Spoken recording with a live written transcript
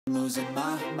losing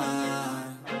my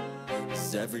mind.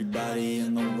 Is everybody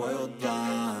in the world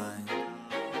blind?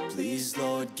 Please,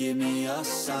 Lord, give me a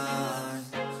sign,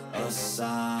 a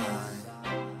sign.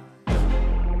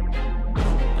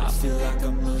 I feel like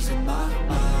I'm losing my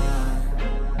mind.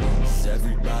 Is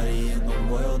everybody in the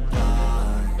world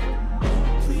blind?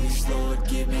 Please, Lord,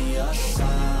 give me a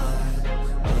sign,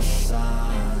 a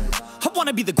sign. I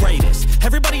wanna be the greatest.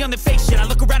 Everybody on the fake shit. I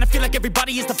look around and feel like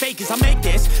everybody is the fakest. I make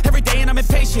this every day and I'm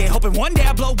impatient, hoping one day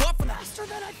I blow up faster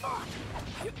than I thought.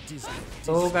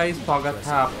 तो guys स्वागत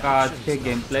है आपका आज के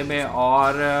game play में।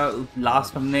 और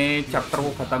last हमने chapter को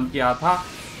ख़त्म किया था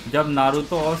जब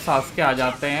नारुतो और सास्के आ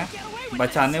जाते हैं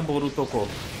बचाने बोरुतो को।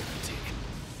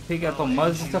 ठीक है, तो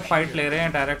मर्ज से फाइट ले रहे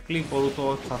हैं डायरेक्टली बोरुतो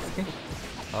और सास्के,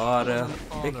 और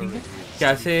देखेंगे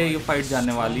कैसे ये फाइट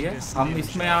जाने वाली है। हम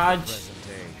इसमें आज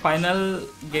फाइनल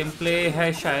गेम प्ले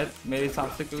है शायद मेरे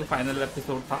हिसाब से, क्योंकि फाइनल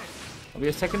एपिसोड था। अब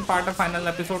ये सेकंड पार्ट है फाइनल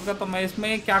एपिसोड का। तो मैं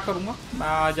इसमें क्या करूँगा, मैं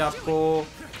आज आपको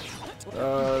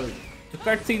जो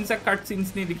कट सीन्स है, कट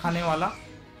सीन्स नहीं दिखाने वाला।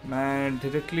 मैं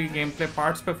डायरेक्टली गेम प्ले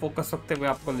पार्ट्स पे फोकस रखते हुए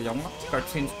आपको ले जाऊंगा। कट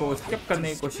सीन्स को स्किप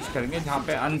करने की कोशिश करेंगे, जहाँ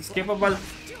पे अनस्किपेबल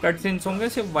कट सीन्स होंगे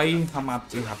सिर्फ वही हम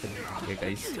आपको यहाँ पे दिखाएंगे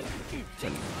गाइस।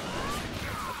 चलिए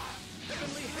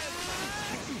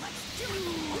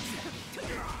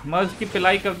मर्ज की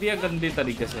पिलाई कर दिया गंदी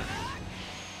तरीके से।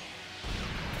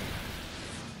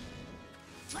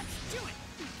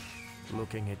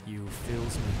 Looking at you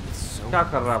fills me with so क्या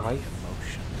कर रहा है भाई?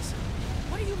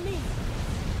 What do you mean?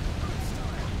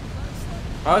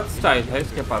 Earth style है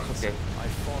इसके पास। Okay, I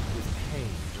fought with pain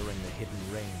during the Hidden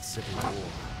Rain Civil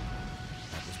War.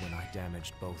 That was when I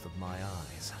damaged both of my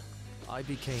eyes. I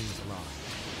became blind.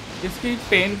 इसकी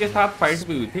pen के साथ फाइट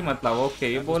भी हुई थी, मतलब okay,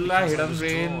 ये बोल रहा है हिडन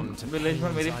रेन विलेज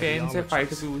में मेरी पेन से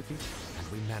फाइट भी हुई थी। And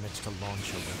we managed to launch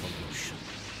a revolution.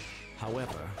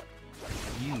 However,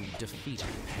 you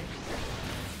defeated pain,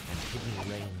 and Hidden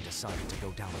Rain decided to go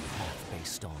down a path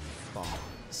based on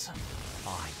bonds.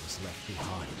 I was left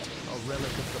behind, a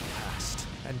relic of the past,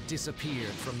 and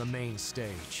disappeared from the main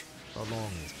stage,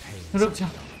 along with pain. रुक जा,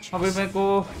 अभी मेरे को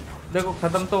देखो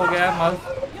खत्म तो हो गया है मर्ज,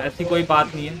 ऐसी कोई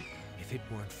बात नहीं है।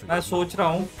 मैं सोच रहा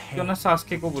हूँ क्यों ना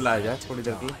सास्के को बुलाया जाए थोड़ी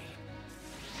देर के लिए।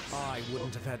 I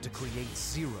wouldn't have had to create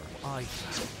Zero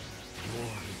either.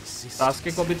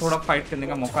 Sasuke को भी थोड़ा फाइट करने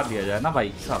का मौका दिया जाए ना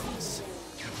भाई साहब।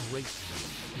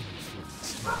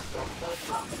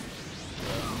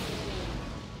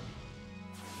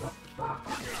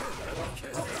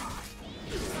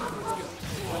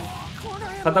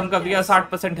 खत्म कर दिया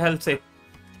 60% हेल्थ से।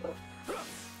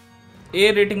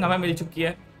 ए रेटिंग हमें मिल चुकी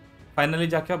है। फाइनली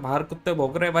जाके बाहर कुत्ते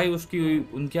भौंक रहे हैं भाई, उसकी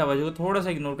उनकी आवाज़ों को थोड़ा सा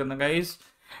इग्नोर करना गाइस,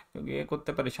 क्योंकि ये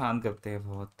कुत्ते परेशान करते हैं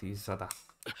बहुत ही ज़्यादा।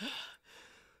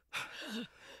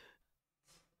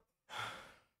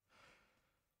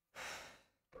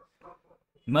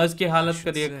 मर्ज की हालत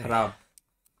करिए खराब।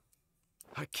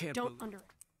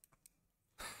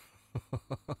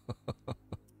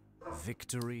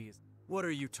 Victory is... What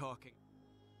are you talking?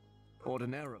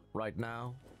 Ordinarily, right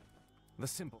now, the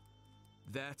simple.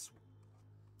 That's...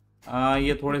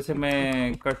 ये थोड़े से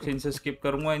मैं कट सीन से स्किप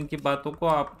करूंगा इनकी बातों को।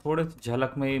 आप थोड़े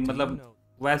झलक में मतलब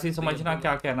वैसे ही समझना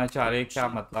क्या कहना चाह रहे हैं, क्या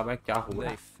मतलब है, क्या हुआ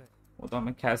है, वो तो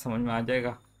हमें खैर समझ में आ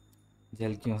जाएगा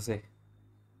झलकियों से।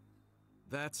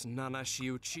 That's Nanashi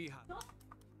Uchiha.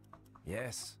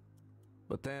 Yes,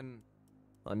 but then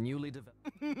a newly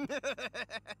developed...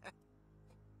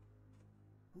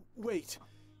 Wait,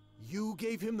 you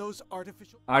gave him those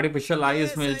artificial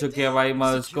eyes मिल चुकी है भाई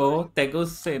मर्ज को।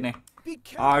 तेगुस्से ने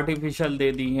आर्टिफिशियल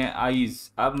दे दी हैं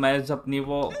आईज। अब मर्ज अपनी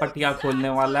वो पट्टियां खोलने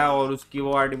वाला है और उसकी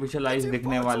वो आर्टिफिशियल आईज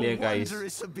दिखने वाली है गाइस।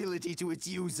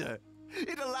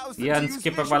 ये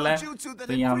अनस्किपेबल है,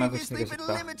 तो यहाँ मैं कुछ नहीं कर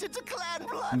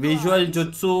सकता। विजुअल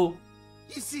जुत्सु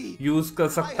यूज कर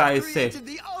सकता है इससे।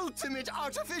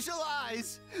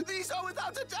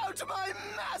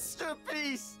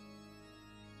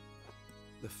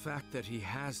 The fact that he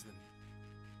has them.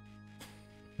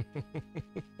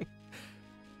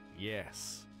 Yes.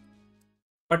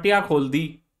 पटिया खोल दी।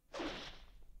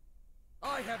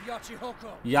 I have Yachihoko.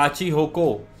 याचिहोको।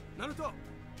 Naruto.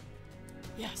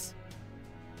 Yes.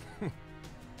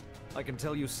 I can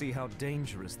tell you see how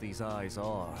dangerous these eyes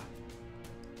are.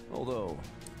 Although,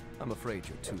 I'm afraid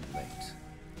you're too late.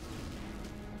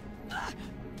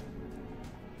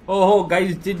 ओहो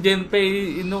guys, जिन पे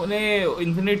इन्होंने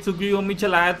infinite Tsukuyomi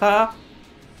चलाया था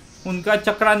उनका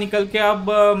चक्रा निकल के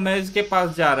अब मेज के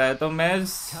पास जा रहा है। तो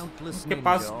मेज के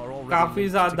पास काफी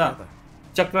ज्यादा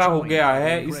चक्रा हो गया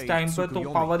है इस टाइम पर,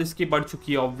 तो पावर इसकी बढ़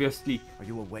चुकी है obviously.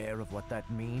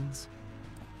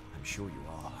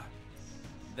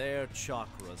 Their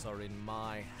chakras are in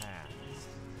my hands,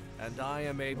 and I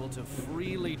am able to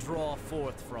freely draw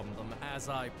forth from them as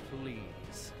I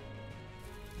please.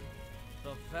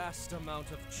 The vast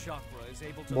amount of chakra is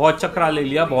able to बहुत चक्रा ले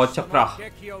लिया, बहुत चक्रा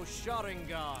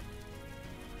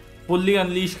फुल्ली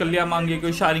अनलीश कर लिया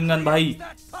मांगेक्यो शारिंगन भाई।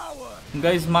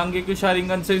 Guys मांगेक्यो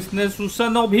Sharingan से इसने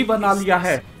सुसनो भी बना लिया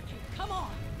है।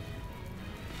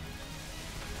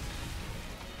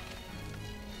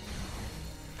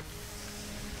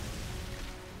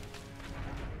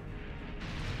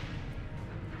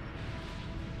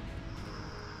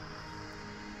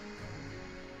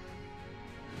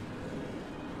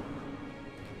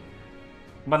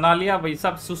 बना लिया भाई,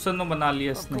 सब सुसनो बना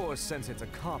लिया इसने। Of course, since it's a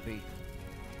copy,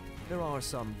 there are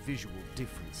some visual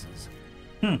differences.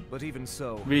 But even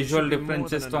so, visual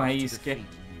differences तो हैं ही इसके।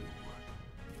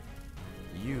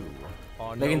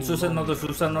 लेकिन सुसनो तो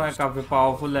सुसनो है, काफी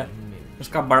पावरफुल है,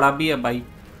 इसका बड़ा भी है भाई।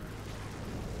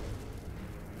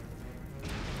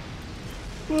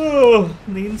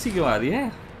 नींद सी क्यों आ रही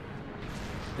है?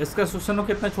 इसका सुसनो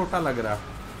कितना छोटा लग रहा है।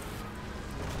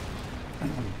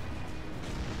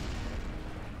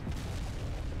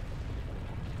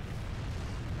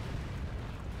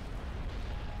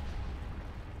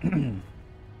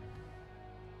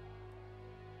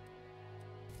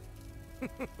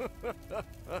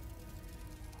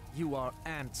 You are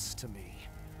ants to me.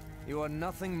 You are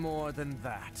nothing more than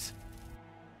that.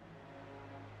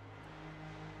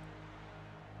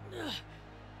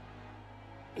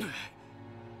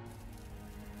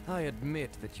 I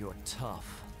admit that you're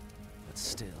tough, but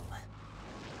still.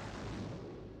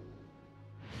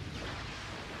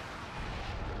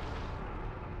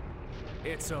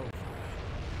 It's over.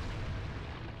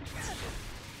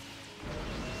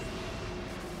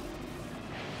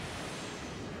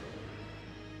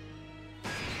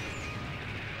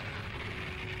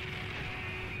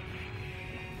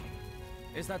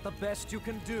 Is that the best you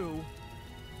can do?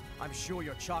 I'm sure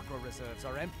your chakra reserves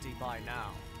are empty by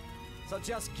now. So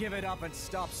just give it up and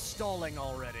stop stalling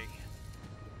already.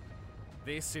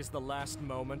 This is the last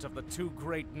moment of the two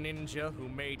great ninja who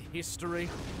made history?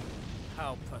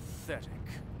 How pathetic.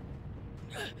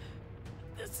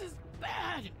 This is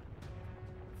bad.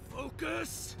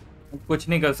 Focus! कुछ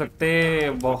नहीं कर सकते,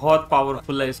 बहुत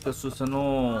powerful है इसका सुसनो।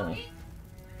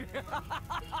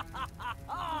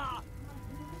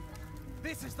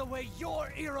 This is the way your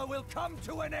era will come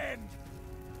to an end.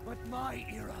 But my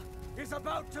era is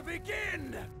about to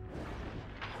begin.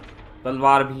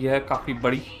 तलवार भी है काफी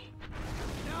बड़ी।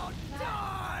 Now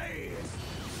die!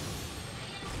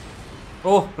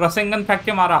 ओह, रसेंगन फेंक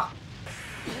के मारा।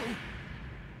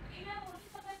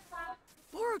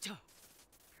 Boruto.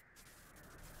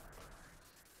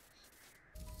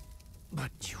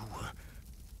 But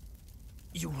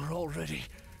you were already.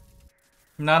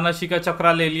 नानाशी का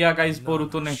चक्रा ले लिया गाइस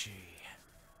बोरुतो ने।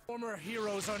 Former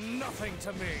heroes are nothing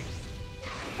to me.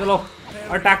 चलो,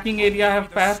 अटैकिंग एरिया है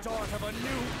पैर।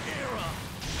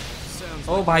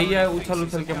 ओ भाई है, उछल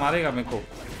उछल के मारेगा मेरे को।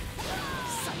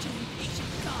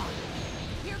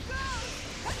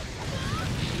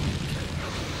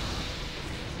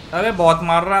 अरे बहुत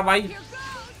मार रहा है भाई।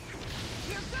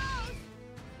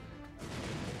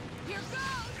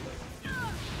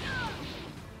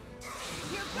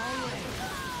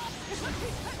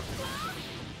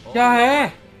 क्या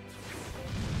है?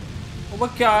 वो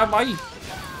क्या है भाई?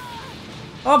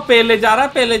 ओ पहले जा रहा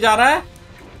है, पहले जा रहा है।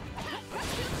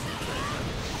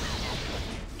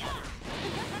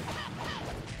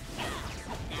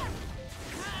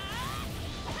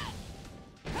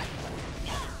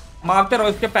 मारते रहो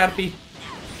इसके पैर पे।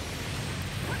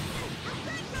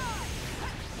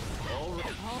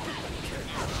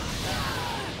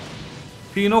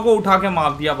 तीनों को उठा के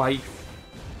मार दिया भाई।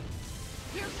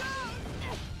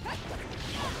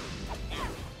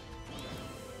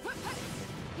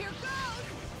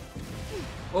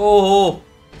 ओहो,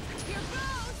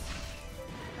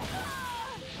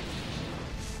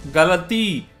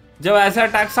 गलती। जब ऐसे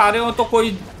अटैक्स आ रहे हो तो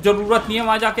कोई जरूरत नहीं है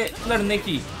वहां जाके लड़ने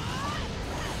की।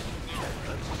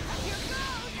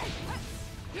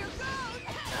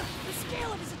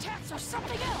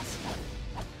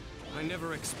 I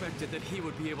never expected that he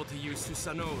would be able to use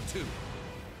Susanoo too.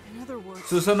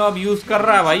 सुसनो अब यूज कर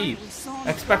रहा है भाई।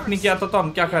 एक्सपेक्ट नहीं किया तो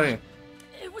हम क्या करें?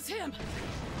 It was him.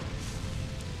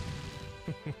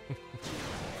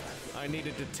 I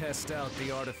needed to test out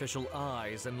the artificial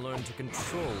eyes and learn to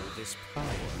control this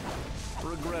power.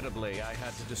 Regrettably, I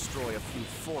had to destroy a few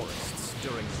forests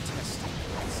during the testing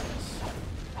process.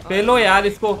 पेलो यार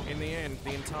इसको। In the end,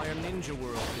 the entire ninja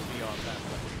world will be our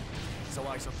battle. So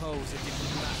I suppose it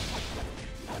didn't matter.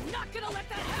 I'm not gonna let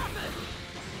that happen.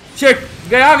 Shit!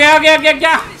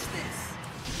 गया।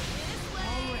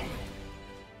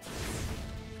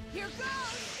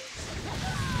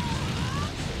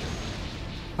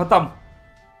 खत्म।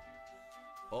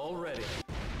 Already.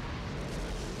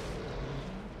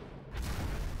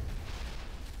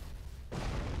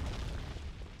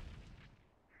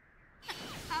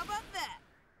 How about that?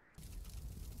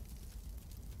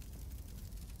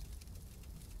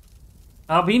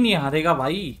 अभी नहीं हारेगा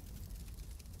भाई।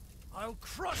 I'll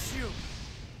crush you.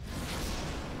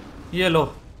 ये लो,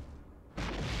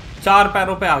 4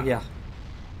 पैरों पे आ गया।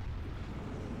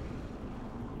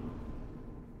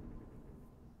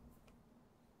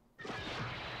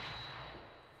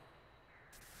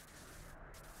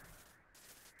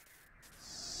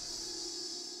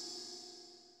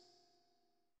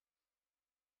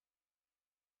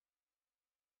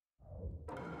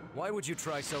 Why would you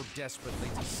try so desperately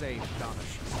to save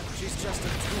Danish? She's just a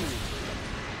tool.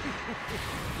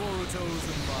 Boruto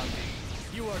Uzumaki,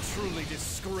 you are truly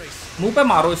disgraceful. मुंह पे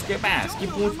मारो इसके, पैंस की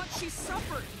How Poonch. much she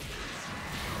suffered.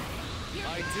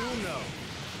 I do know,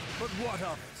 but what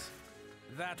of it?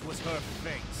 That was her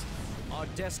fate. Our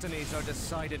destinies are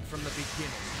decided from the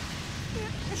beginning.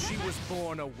 She was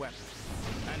born a weapon,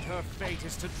 and her fate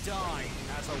is to die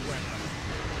as a weapon.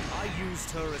 I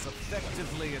used her as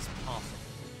effectively as possible.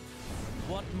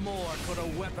 What more could a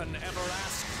weapon ever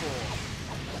ask for?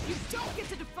 You don't get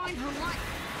to define her life.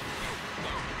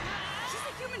 She's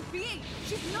a human being.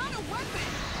 She's not a weapon.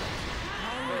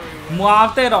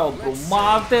 मारते रहो bro,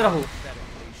 मारते रहो।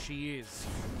 Pathetically, she is.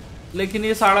 लेकिन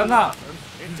ये साड़ा ना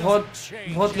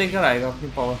बहुत लेकर आएगा अपनी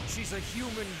power. She's a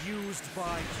human used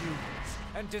by humans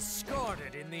and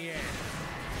discarded in the end.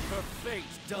 Her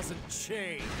fate doesn't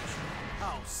change.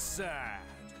 How sad.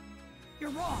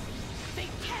 You're wrong. They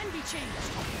can be changed.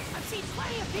 I've seen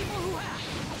plenty of people who have.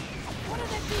 What are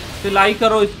they doing? सिलाई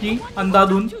करो इसकी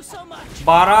अंधाधुन। Do so much.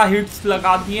 12 hits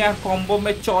लगा दिए हैं combo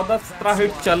में, 14-17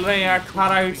 hits चल रहे हैं,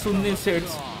 18 हिट्स 19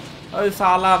 हिट्स। अरे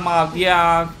साला मार दिया,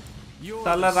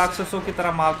 साला राक्षसों की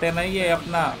तरह मारते हैं ना ये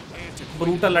अपना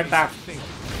ब्रूटल अटैक।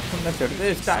 सुनने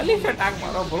चढ़ते स्टाइलिश अटैक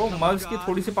मारो ब्रो। मर्ज की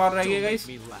थोड़ी सी पावर रह गई गाइस।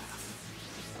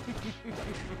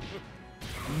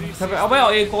 अबे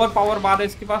एक और पावर बार है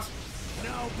इसके पास।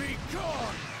 Now be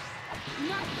gone.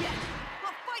 Not yet.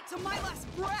 I'll fight to my last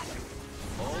breath.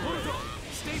 Boruto,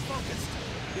 stay focused.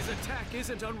 His attack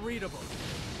isn't unreadable.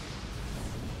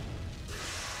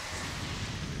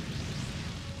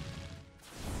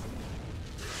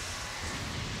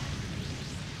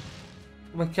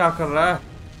 मैं क्या कर रहा है?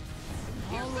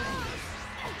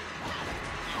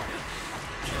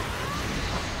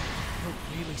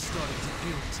 Really starting to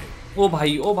irritate. ओ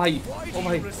भाई, ओ भाई, Why ओ do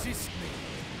भाई, you resist me?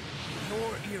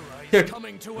 Your era is Shit.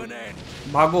 coming to an end.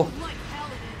 भागो। Like hell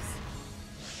it is.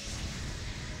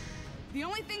 The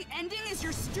only thing ending is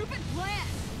your stupid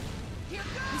plan. Here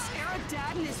goes. This era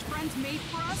Dad and his friends made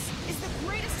for us is the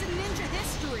greatest in ninja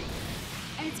history.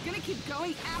 And it's gonna keep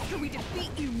going after we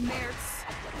defeat you, Merz.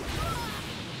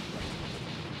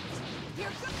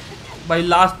 Here goes. भाई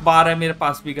last बार है मेरे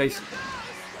पास भी guys.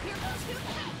 Here goes. Here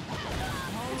goes.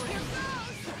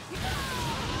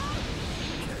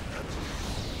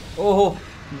 ओहो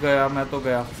गया, मैं तो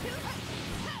गया।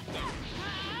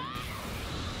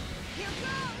 Here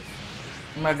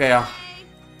goes. मैं गया,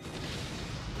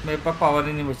 मेरे पास पावर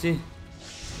ही नहीं बची।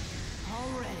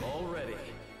 Already.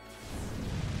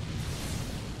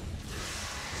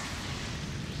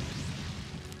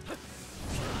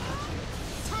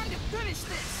 Time to finish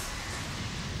this.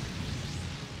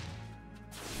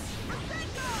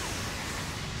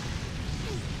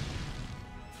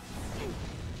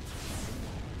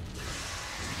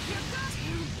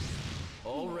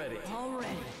 Already.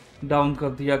 Down कर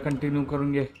दिया, कंटिन्यू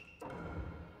करेंगे।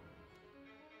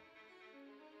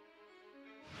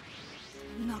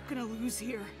 I'm not gonna lose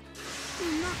here.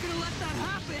 I'm not gonna let that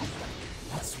happen.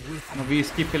 What's with अभी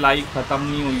इसकी पिलाई खत्म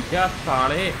नहीं हुई क्या?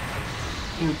 साढ़े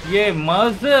टूटिए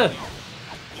मर्ज।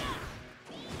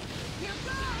 Here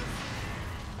goes.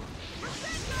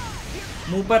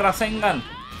 मुंह पर रसेंगन।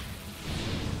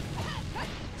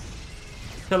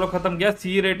 चलो खत्म किया।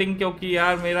 सी रेटिंग, क्योंकि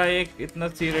यार मेरा एक इतना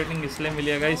सी रेटिंग इसलिए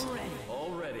मिली है गाइस,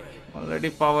 ऑलरेडी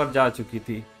पावर जा चुकी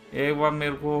थी। एक बार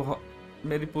मेरे को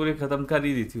मेरी पूरी खत्म कर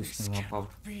ही दी थी उसने वहाँ power.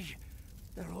 be?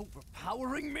 They're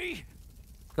overpowering me?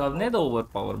 करने दो over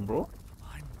power bro.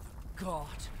 I'm the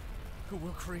god who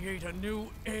will create a new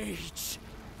age.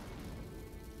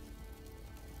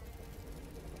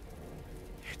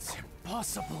 It's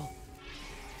impossible.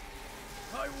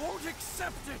 I won't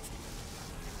accept it.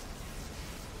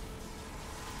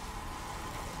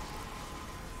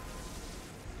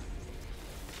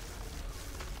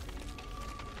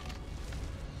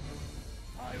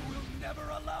 I will never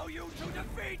allow you to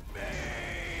defeat me!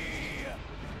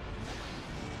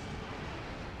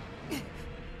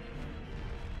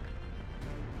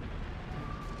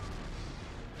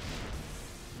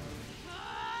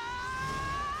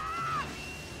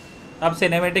 अब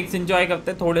cinematics enjoy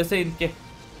करते थोड़े से इनके।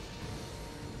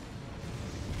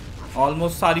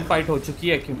 Almost सारी fight हो चुकी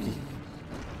है क्योंकि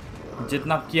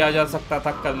जितना किया जा सकता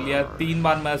था कर लिया। 3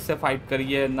 बार मैच से फाइट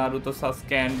करी है नारुतो,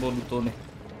 सास्के एंड बोरुतो ने।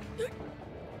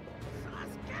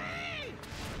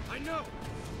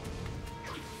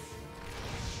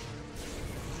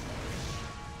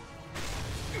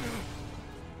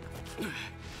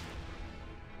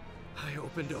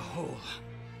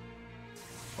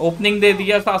 ओपनिंग दे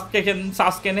दिया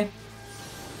सास्के ने।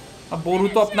 अब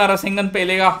बोरुतो अपना रसिंगन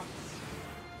पेलेगा।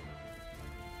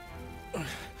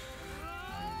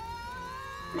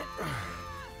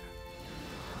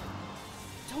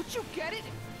 Don't you get it?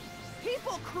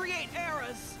 People create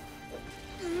eras.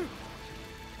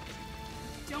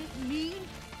 Don't need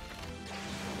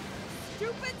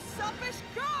stupid, selfish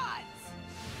gods.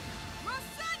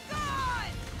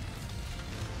 Rasengan!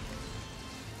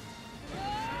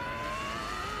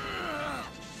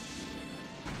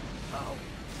 How?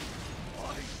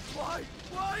 Why?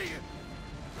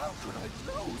 How could I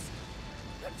lose?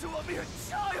 And to a mere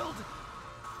child!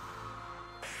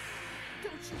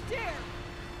 Don't you dare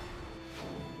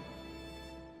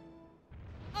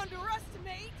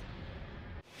underestimate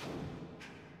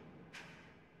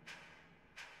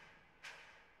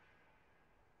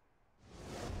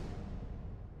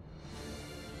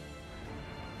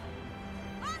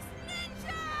us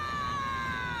ninja!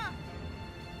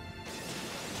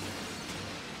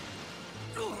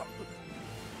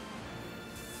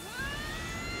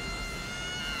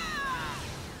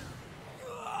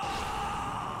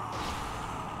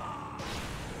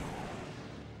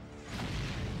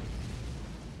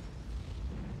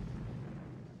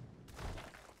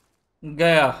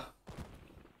 गया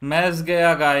match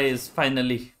गया guys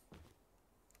finally.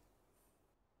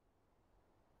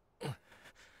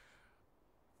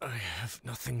 I have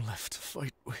nothing left to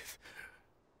fight with.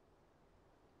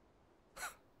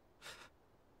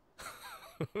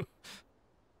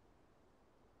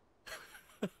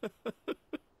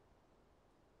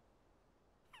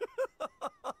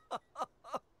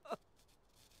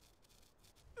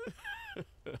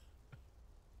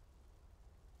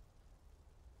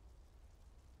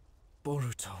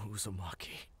 Boruto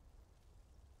Uzumaki.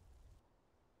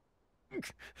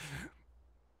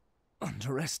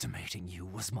 Underestimating you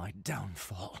was my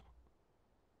downfall.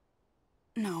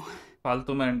 No.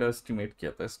 फालतू में underestimate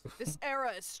किया था इसको। This era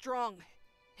is strong.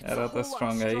 It's era a तो whole lot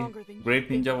strong है stronger than you great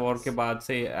think Ninja it war is. के बाद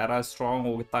से एरा स्ट्रांग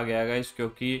होता गया गाइस,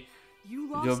 क्योंकि You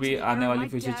lost जो भी to the आने era वाली my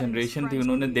future dad and his generation थी friends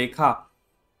उन्होंने made. देखा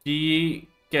कि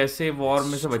कैसे वॉर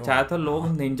में से बचाया था, लोग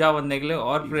निंजा बनने के लिए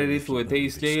और प्रेरित हुए थे,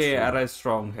 इसलिए ये एरा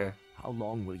स्ट्रांग है। How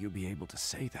long will you be able to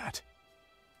say that?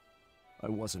 I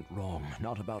wasn't wrong,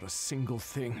 not about a single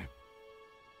thing.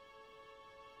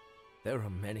 There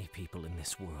are many people in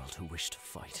this world who wish to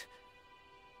fight.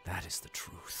 That is the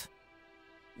truth.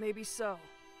 Maybe so,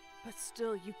 but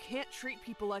still, you can't treat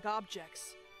people like objects.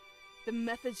 The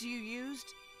methods you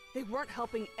used, they weren't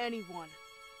helping anyone.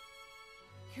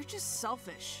 You're just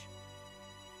selfish.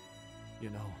 You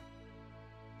know,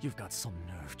 you've got some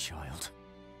nerve, child.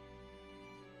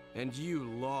 And you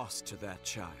lost to that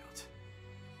child.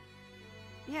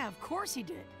 Yeah, of course he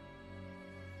did.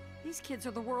 These kids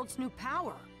are the world's new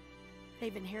power.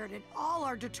 They've inherited all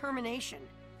our determination.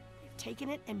 They've taken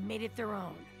it and made it their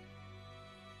own.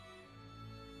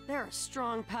 They're a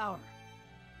strong power.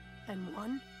 And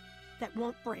one that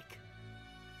won't break.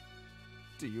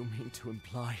 Do you mean to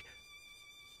imply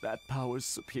that power's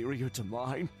superior to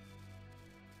mine?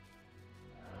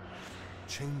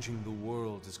 Changing the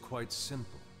world is quite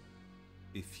simple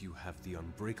if you have the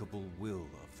unbreakable will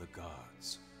of the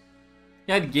gods.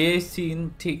 यार ये scene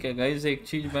ठीक है guys, एक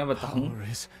चीज मैं बताऊं,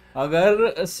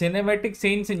 अगर cinematic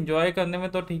scenes enjoy करने में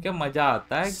तो ठीक है, मजा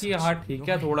आता है कि हाँ ठीक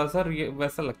है, थोड़ा सा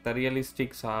वैसा लगता है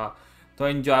रियलिस्टिक सा, तो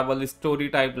एंजॉयबल स्टोरी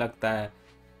टाइप लगता है,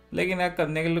 लेकिन यार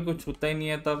करने के लिए कुछ होता ही नहीं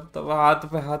है, तब हाथ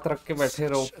पे हाथ रख के बैठे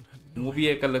रहो, वो भी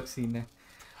एक अलग सीन है।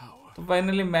 तो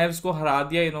फाइनली मैर्ज को हरा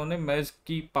दिया इन्होंने, मैर्ज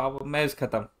की पावर, मैर्ज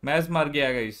खत्म, मैर्ज मर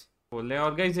गया गाइस बोले।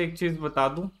 और गाइस एक चीज बता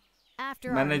दूं,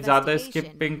 मैंने ज्यादा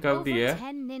स्किपिंग कर दी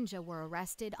है,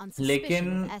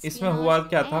 लेकिन इसमें हुआ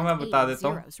क्या था मैं बता देता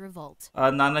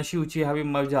हूँ। नानाशी उचिहा भी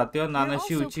मर जाते हैं और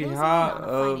नानाशी उचिहा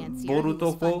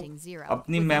बोरुतो को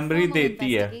अपनी मेमोरी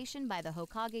देती है,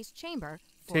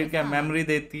 ठीक है, मेमोरी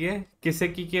देती है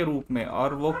किसेकी के रूप में,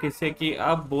 और वो किसेकी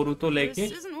अब बोरुतो लेके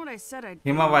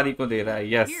हिमावारी को दे रहा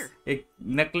है। यस, एक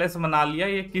नेकलेस बना लिया,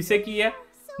 ये किसेकी है,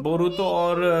 बोरुतो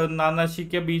और नानाशी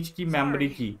के बीच की मेमोरी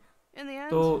की।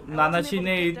 तो नानाशी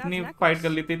ने इतनी फाइट कर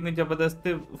ली थी, इतनी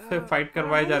जबरदस्ती से फाइट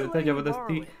करवाए जा रहे थे,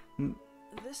 जबरदस्ती,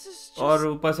 और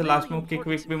ऊपर से लास्ट में किक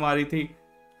विक भी मारी थी,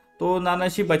 तो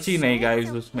नानाशी बची नहीं गाइस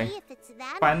उसमें।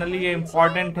 फाइनली ये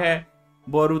इम्पोर्टेंट है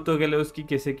बोरुतो के लिए उसकी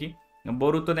किसी की।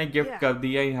 बोरुतो ने गिफ्ट कर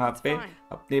दिया यहाँ पे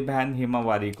अपनी बहन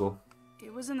हिमावारी को।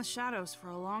 It was in the shadows for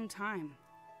a long time.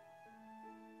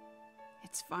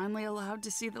 It's finally allowed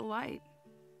to see the light.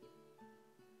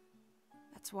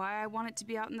 That's why I want it to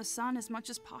be out in the sun as much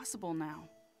as possible now.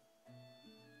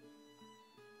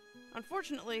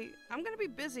 Unfortunately, I'm gonna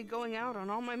be busy going out on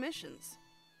all my missions.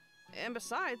 And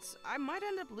besides, I might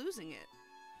end up losing it.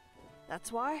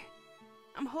 That's why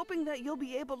I'm hoping that you'll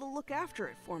be able to look after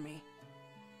it for me.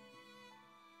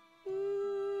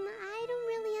 I don't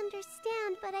really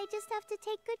understand, but I just have to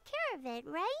take good care of it,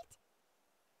 right?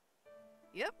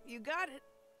 Yep, you got it.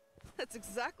 That's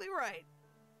exactly right.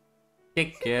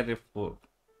 Take care of it.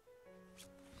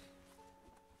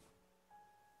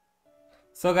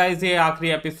 So guys, ये आखिरी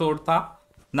episode था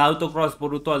Naruto cross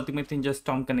Boruto ultimate Ninja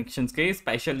storm connections के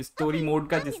special story mode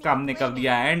का, जिसका हमने कर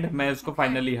दिया and मैं उसको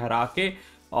फाइनली हरा के,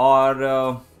 और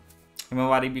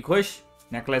हिमावारी भी खुश,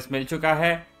 नेकलेस मिल चुका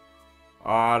है।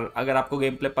 और अगर आपको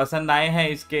गेम प्ले पसंद आए हैं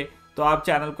इसके तो आप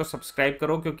चैनल को सब्सक्राइब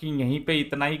करो, क्योंकि यहीं पे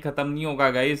इतना ही ख़त्म नहीं होगा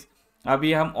गाइज।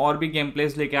 अभी हम और भी गेम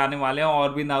प्लेस लेके आने वाले हैं,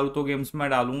 और भी नारुतो गेम्स में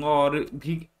डालूंगा, और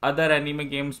भी अदर एनीमे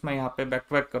गेम्स में यहाँ पे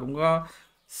बैक करूँगा।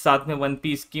 साथ में वन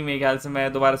पीस की मेरे ख्याल से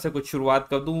मैं दोबारा से कुछ शुरुआत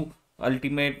कर दूँ,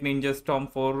 अल्टीमेट निंजा स्टॉर्म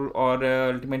 4 और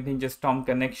अल्टीमेट निंजा स्टॉर्म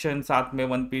कनेक्शन, साथ में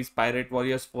वन पीस पायरेट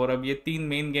वॉरियर्स 4। अब ये 3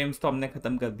 मेन गेम्स तो हमने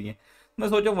ख़त्म कर दिए, मैं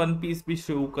सोचा वन पीस भी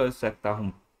शुरू कर सकता हूँ।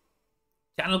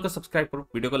 चैनल को सब्सक्राइब करो,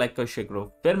 वीडियो को लाइक करो, शेयर करो,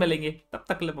 फिर मिलेंगे, तब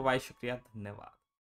तक के लिए बाय बाय, शुक्रिया, धन्यवाद।